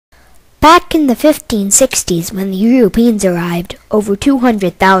Back in the 1560s, when the Europeans arrived, over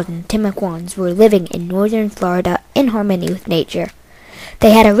 200,000 Timucuans were living in northern Florida in harmony with nature.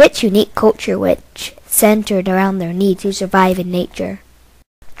 They had a rich, unique culture which centered around their need to survive in nature.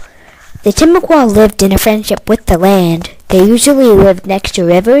 The Timucua lived in a friendship with the land. They usually lived next to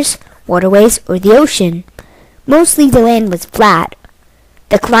rivers, waterways, or the ocean. Mostly the land was flat.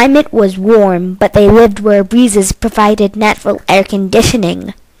 The climate was warm, but they lived where breezes provided natural air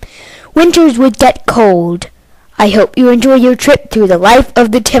conditioning. Winters would get cold. I hope you enjoy your trip through the life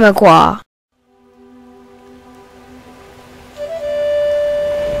of the Timucua.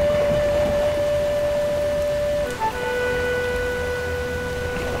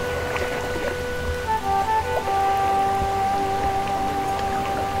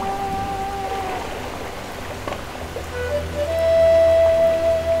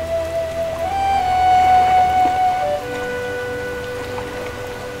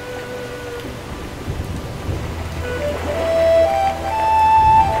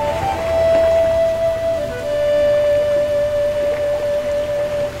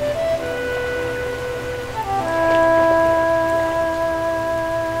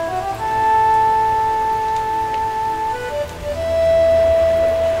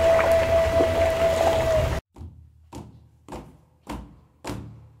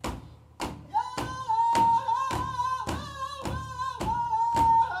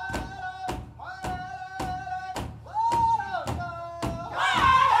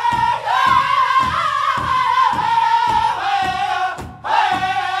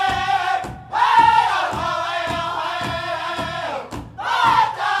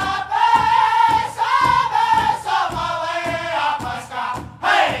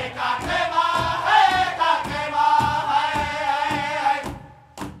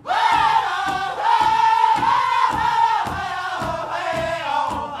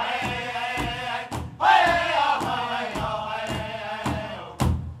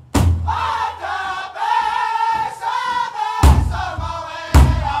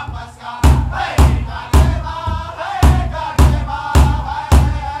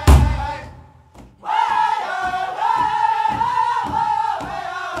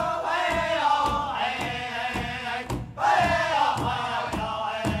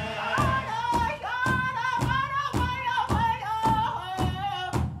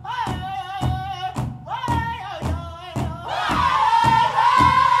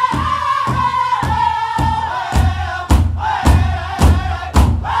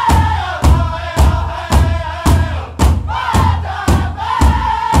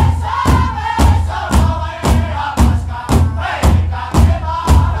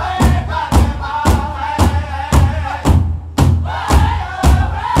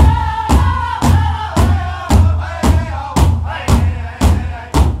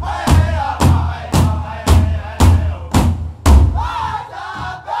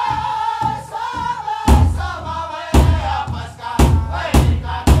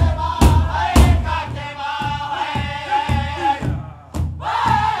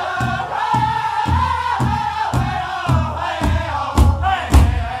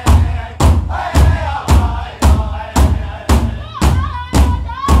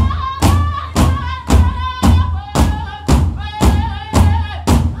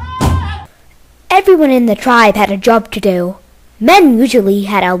 Everyone in the tribe had a job to do. Men usually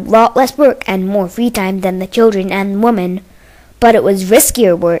had a lot less work and more free time than the children and women, but it was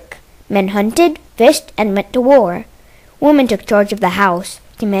riskier work. Men hunted, fished, and went to war. Women took charge of the house.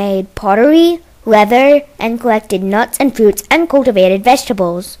 They made pottery, leather, and collected nuts and fruits and cultivated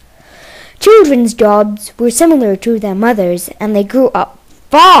vegetables. Children's jobs were similar to their mothers, and they grew up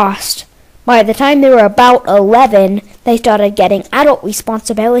fast. By the time they were about 11, they started getting adult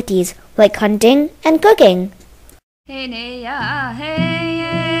responsibilities like hunting and cooking. Hey ya hey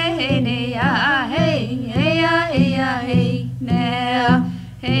hey ya hey ya hey now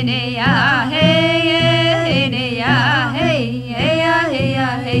hey ya hey ya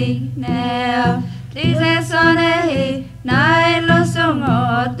hey now please son hey nai lo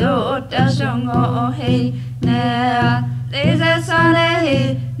songo do ta songo hey now please son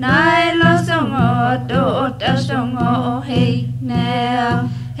hey nai lo songo do ta songo hey now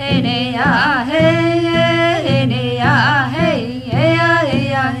hey ya hey ya hey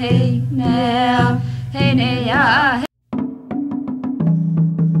ya hey now hey ya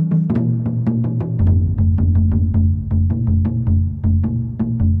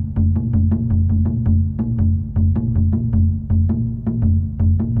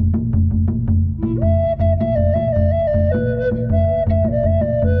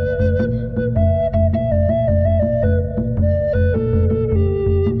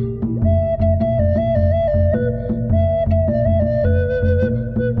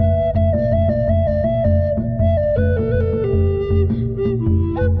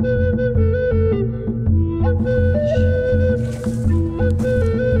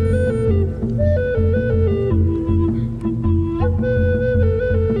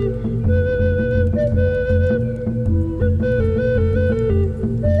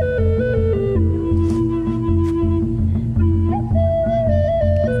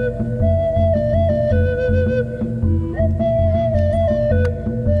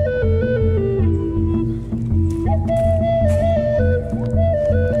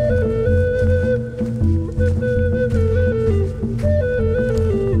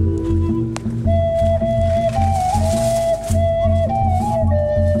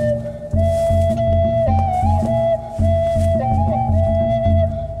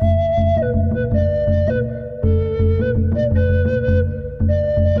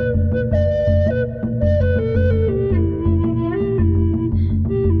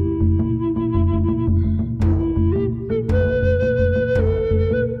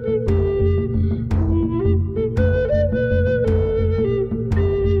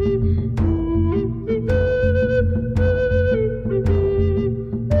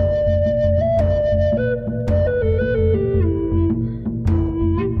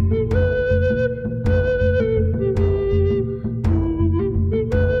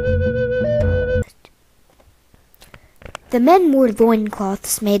The men wore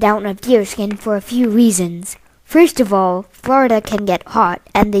loincloths made out of deerskin for a few reasons. First of all, Florida can get hot,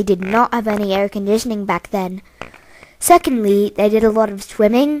 and they did not have any air conditioning back then. Secondly, they did a lot of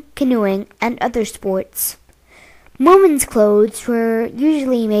swimming, canoeing, and other sports. Women's clothes were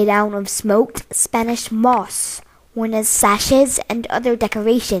usually made out of smoked Spanish moss, worn as sashes and other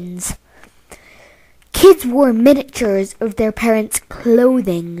decorations. Kids wore miniatures of their parents'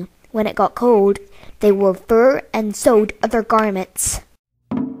 clothing. When it got cold, they wore fur and sewed other garments.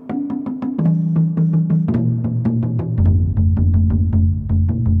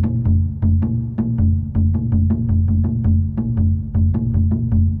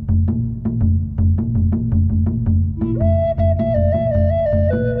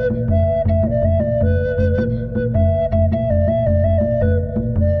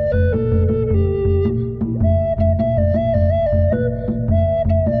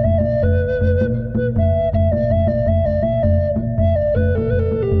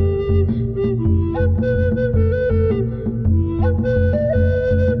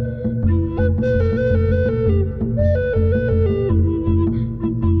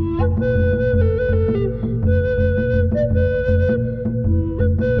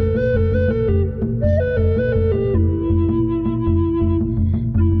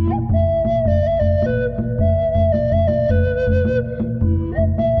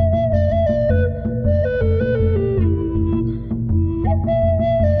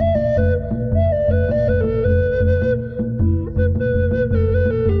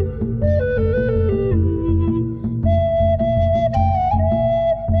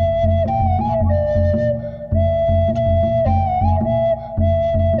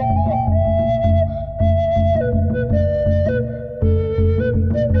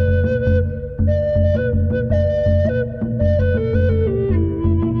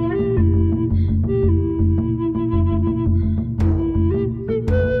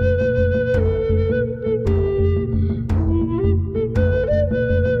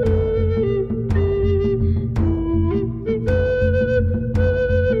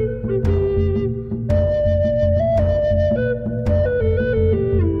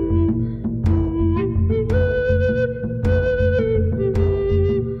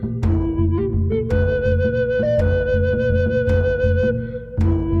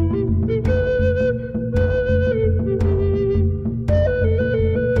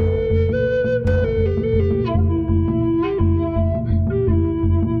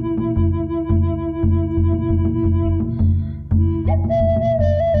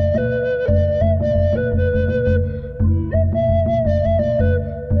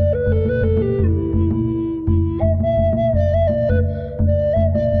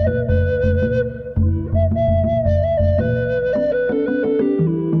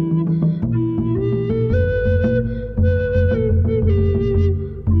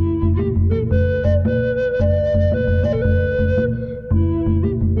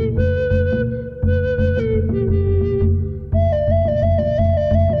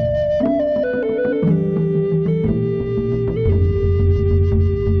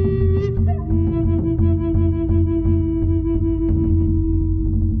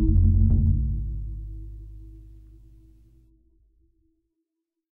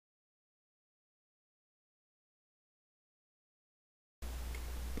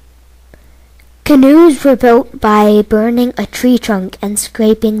 Canoes were built by burning a tree trunk and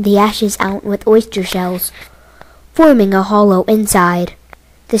scraping the ashes out with oyster shells, forming a hollow inside.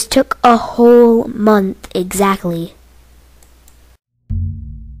 This took a whole month exactly.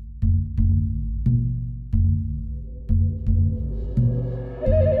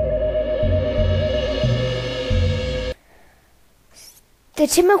 The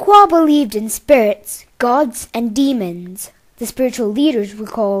Timucua believed in spirits, gods, and demons. The spiritual leaders were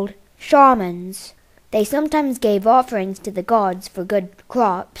called shamans. They sometimes gave offerings to the gods for good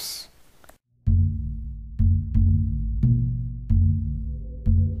crops.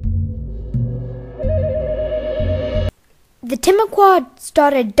 The Timucua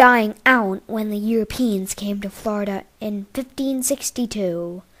started dying out when the Europeans came to Florida in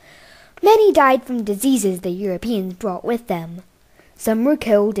 1562. Many died from diseases the Europeans brought with them. Some were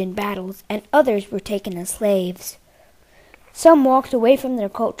killed in battles, and others were taken as slaves. Some walked away from their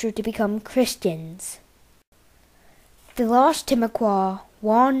culture to become Christians. The last Timucua,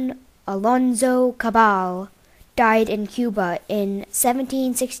 Juan Alonso Cabal, died in Cuba in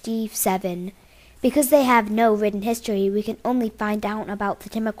 1767. Because they have no written history, we can only find out about the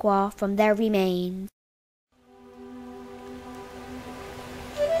Timucua from their remains.